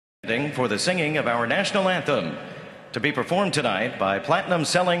standing for the singing of our national anthem, to be performed tonight by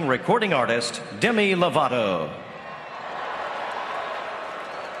platinum-selling recording artist Demi Lovato.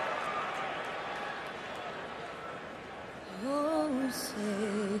 Oh,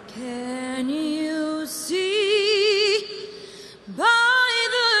 say, can you see by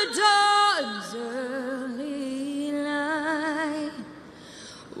the dawn's early light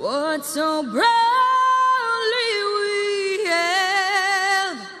what so proudly we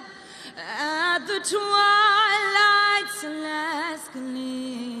hailed at the twilight's last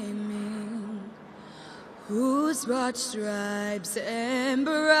gleaming, whose broad stripes and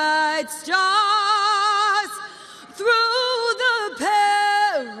bright stars through the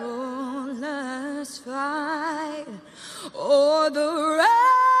perilous fight o'er the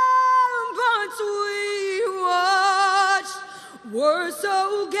ramparts we watched were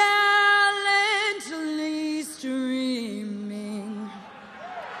so gallantly streaming,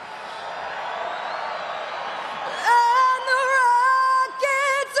 and the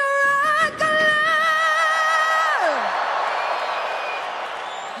rockets crackling,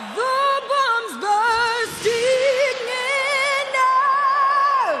 the bombs bursting in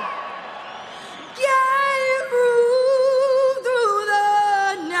air, gave room through the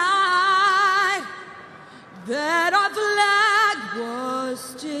night that our flag was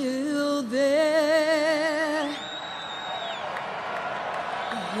still there.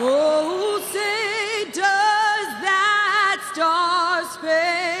 Oh, say, does that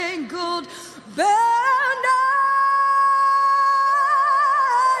star-spangled banner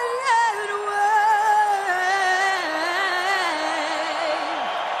yet wave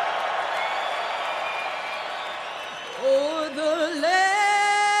o'er the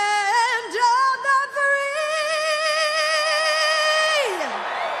land of the free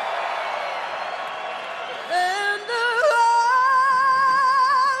and the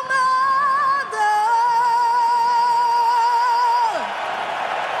home of the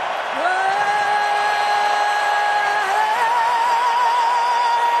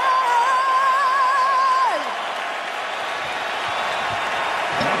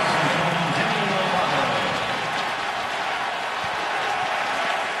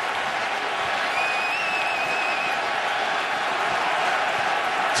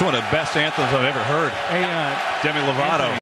It's one of the best anthems I've ever heard. Hey, Demi Lovato.